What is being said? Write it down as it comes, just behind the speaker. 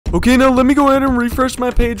Okay, now let me go ahead and refresh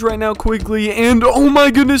my page right now quickly, and oh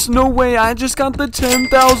my goodness, no way, I just got the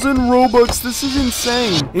 10,000 Robux. This is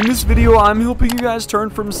insane. In this video, I'm helping you guys turn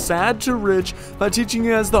from sad to rich by teaching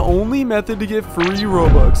you guys the only method to get free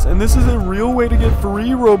Robux, and this is a real way to get free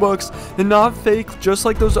Robux and not fake, just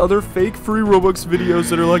like those other fake free Robux videos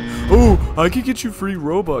that are like, oh, I could get you free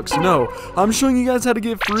Robux. No, I'm showing you guys how to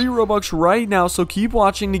get free Robux right now, so keep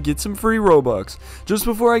watching to get some free Robux. Just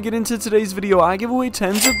before I get into today's video, I give away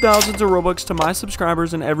tens of thousands of Robux to my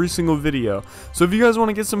subscribers in every single video. So if you guys want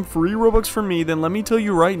to get some free Robux from me, then let me tell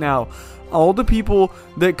you right now, all the people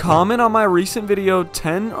that comment on my recent video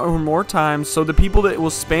 10 or more times, so the people that will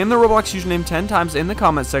spam the Roblox username 10 times in the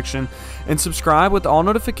comment section and subscribe with all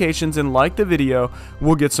notifications and like the video,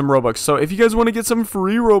 will get some Robux. So if you guys want to get some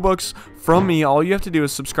free Robux from me, all you have to do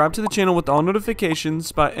is subscribe to the channel with all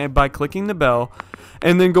notifications by clicking the bell,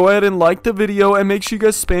 and then go ahead and like the video, and make sure you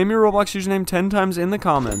guys spam your Roblox username 10 times in the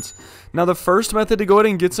comments. Now the first method to go ahead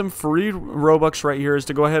and get some free Robux right here is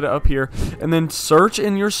to go ahead up here and then search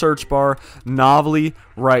in your search bar Novely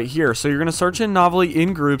right here. So you're going to search in Novely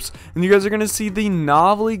in groups, and you guys are going to see the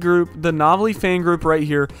Novely group, the Novely fan group right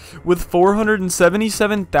here with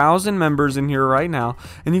 477,000 members in here right now.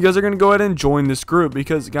 And you guys are going to go ahead and join this group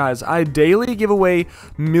because, guys, I daily give away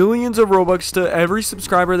millions of Robux to every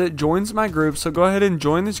subscriber that joins my group. So go ahead and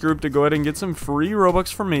join this group to go ahead and get some free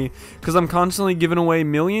Robux from me, because I'm constantly giving away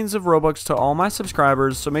millions of Robux to all my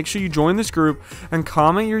subscribers. So make sure you join this group and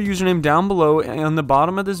comment your username down below on the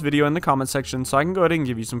bottom of this video in the comment section, so I can go ahead and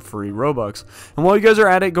give you some free Robux. And while you guys are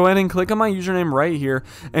at it, go ahead and click on my username right here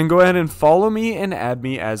and go ahead and follow me and add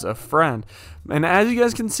me as a friend. And as you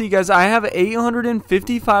guys can see, guys, I have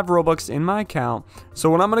 855 Robux in my account. So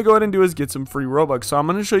what I'm going to go ahead and do is get some free Robux. So I'm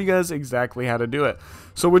going to show you guys exactly how to do it.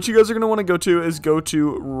 So what you guys are going to want to go to is go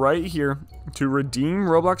to right here to redeem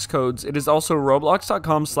Roblox codes. It is also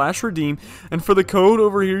roblox.com/redeem. And for the code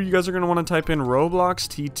over here, you guys are going to want to type in Roblox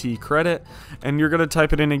TT credit. And you're going to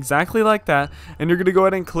type it in exactly like that. And you're going to go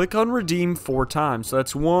ahead and click on redeem 4 times. So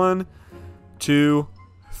that's 1, 2,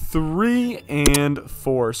 3, and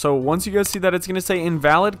 4. So once you guys see that, it's going to say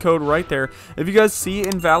invalid code right there. If you guys see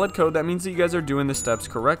invalid code, that means that you guys are doing the steps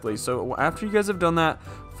correctly. So after you guys have done that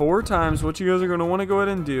 4 times, what you guys are going to want to go ahead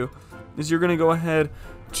and do is you're going to go ahead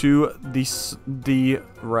to the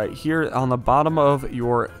right here on the bottom of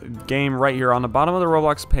your game, right here on the bottom of the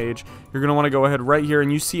Roblox page. You're going to want to go ahead right here,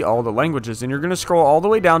 and you see all the languages, and you're going to scroll all the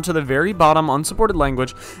way down to the very bottom, unsupported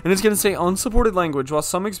language, and it's going to say unsupported language. While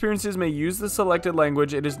some experiences may use the selected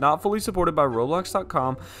language, it is not fully supported by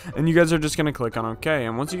roblox.com, and you guys are just going to click on OK.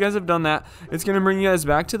 And once you guys have done that, it's going to bring you guys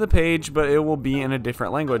back to the page, but it will be in a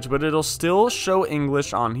different language, but it'll still show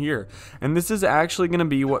English on here. And this is actually going to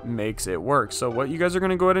be what makes it work. So what you guys are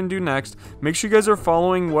going to go ahead and do next, make sure you guys are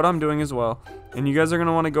following what I'm doing as well, and you guys are going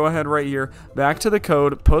to want to go ahead right here back to the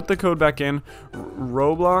code, put the code back in,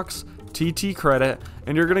 Roblox TT credit,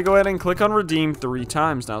 and you're going to go ahead and click on redeem 3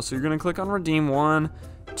 times now. So you're going to click on redeem 1,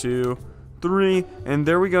 2, 3, and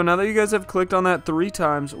there we go. Now that you guys have clicked on that 3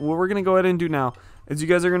 times, what we're going to go ahead and do now is you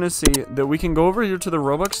guys are going to see that we can go over here to the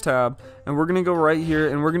Robux tab, and we're going to go right here,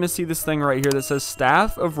 and we're going to see this thing right here that says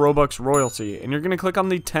staff of Robux royalty, and you're going to click on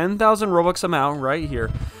the 10,000 Robux amount right here.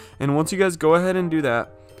 And once you guys go ahead and do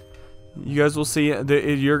that, you guys will see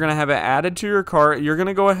that you're going to have it added to your cart. You're going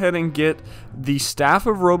to go ahead and get the staff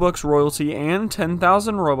of Robux royalty and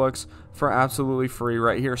 10,000 Robux for absolutely free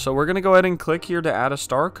right here. So we're going to go ahead and click here to add a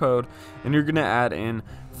star code, and you're going to add in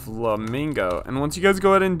Flamingo. And once you guys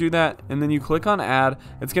go ahead and do that, and then you click on add,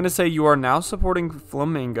 it's going to say you are now supporting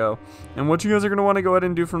Flamingo. And what you guys are going to want to go ahead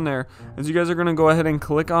and do from there is you guys are going to go ahead and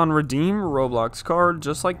click on redeem Roblox card,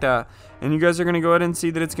 just like that. And you guys are going to go ahead and see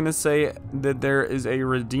that it's going to say that there is a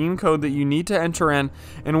redeem code that you need to enter in.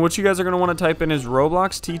 And what you guys are going to want to type in is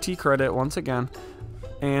Roblox TT credit once again.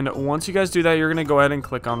 And once you guys do that, you're going to go ahead and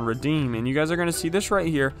click on redeem, and you guys are going to see this right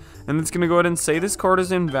here, and it's going to go ahead and say this card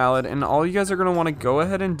is invalid. And all you guys are going to want to go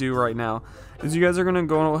ahead and do right now is you guys are going to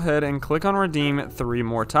go ahead and click on redeem 3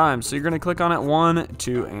 more times. So you're going to click on it 1,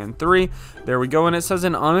 2, and 3. There we go, and it says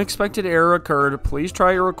an unexpected error occurred. Please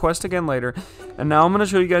try your request again later. And now I'm going to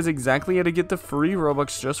show you guys exactly how to get the free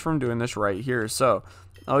Robux just from doing this right here. So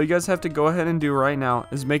all you guys have to go ahead and do right now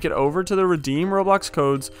is make it over to the redeem Roblox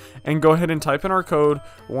codes and go ahead and type in our code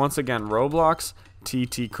once again, Roblox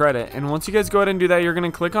TT credit. And once you guys go ahead and do that, you're going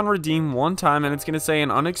to click on redeem 1 time, and it's going to say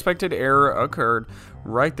an unexpected error occurred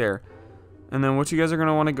right there. And then what you guys are going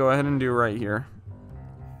to want to go ahead and do right here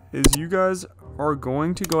is you guys are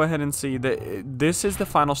going to go ahead and see that this is the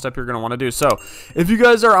final step you're going to want to do. So if you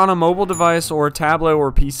guys are on a mobile device or a tablet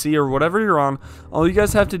or PC or whatever you're on, all you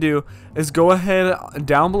guys have to do is go ahead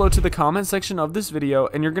down below to the comment section of this video,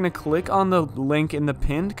 and you're going to click on the link in the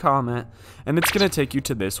pinned comment, and it's going to take you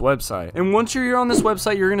to this website. And once you're here on this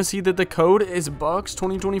website, you're going to see that the code is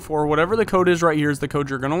Bucks2024. Whatever the code is right here is the code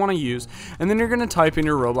you're going to want to use, and then you're going to type in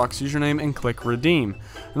your Roblox username and click redeem.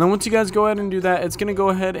 And then once you guys go ahead and do that, it's going to go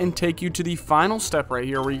ahead and take you to the final step right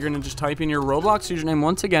here, where you're going to just type in your Roblox username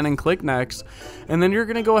once again and click next. And then you're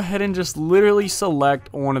going to go ahead and just literally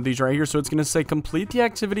select one of these right here. So it's going to say complete the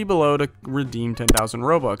activity below to redeem 10,000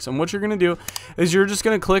 Robux. And what you're going to do is you're just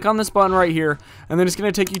going to click on this button right here, and then it's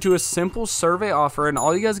going to take you to a simple survey offer, and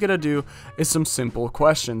all you guys got to do is some simple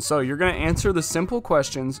questions. So you're going to answer the simple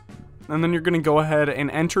questions, and then you're going to go ahead and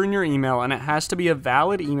enter in your email, and it has to be a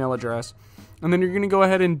valid email address. And then you're going to go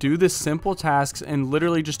ahead and do the simple tasks and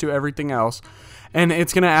literally just do everything else. And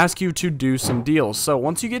it's going to ask you to do some deals. So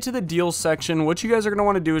once you get to the deals section, what you guys are going to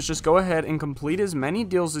want to do is just go ahead and complete as many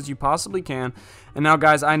deals as you possibly can. And now,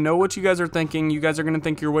 guys, I know what you guys are thinking. You guys are going to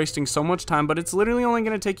think you're wasting so much time, but it's literally only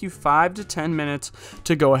going to take you 5 to 10 minutes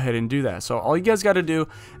to go ahead and do that. So all you guys got to do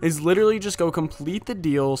is literally just go complete the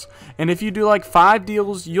deals. And if you do like 5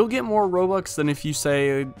 deals, you'll get more Robux than if you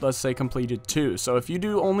say, let's say, completed 2. So if you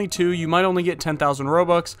do only 2, you might only get 10,000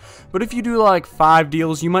 Robux. But if you do like 5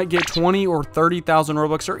 deals, you might get 20 or 30,000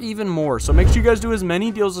 Robux or even more. So make sure you guys do as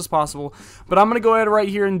many deals as possible. But I'm going to go ahead right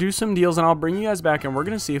here and do some deals, and I'll bring you guys back, and we're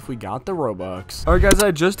going to see if we got the Robux. Alright guys, I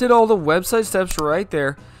just did all the website steps right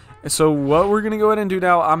there. So what we're going to go ahead and do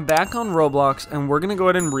now, I'm back on Roblox, and we're going to go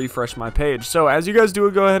ahead and refresh my page. So as you guys do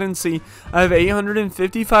it, go ahead and see I have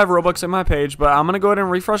 855 Robux in my page, but I'm going to go ahead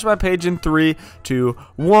and refresh my page in 3, 2,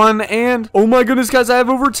 1, and oh my goodness guys, I have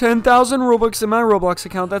over 10,000 Robux in my Roblox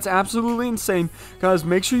account. That's absolutely insane. Guys,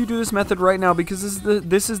 make sure you do this method right now, because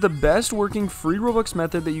this is the best working free Robux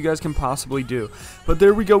method that you guys can possibly do. But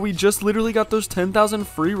there we go, we just literally got those 10,000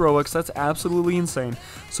 free Robux. That's absolutely insane.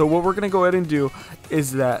 So what we're going to go ahead and do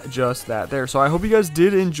is just that there. So I hope you guys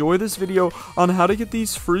did enjoy this video on how to get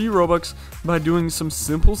these free Robux by doing some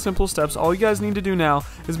simple steps. All you guys need to do now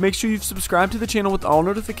is make sure you've subscribed to the channel with all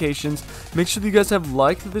notifications. Make sure that you guys have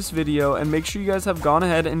liked this video, and make sure you guys have gone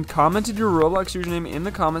ahead and commented your Roblox username in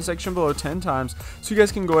the comment section below 10 times so you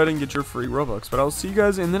guys can go ahead and get your free Robux. But I'll see you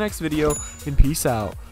guys in the next video, and peace out.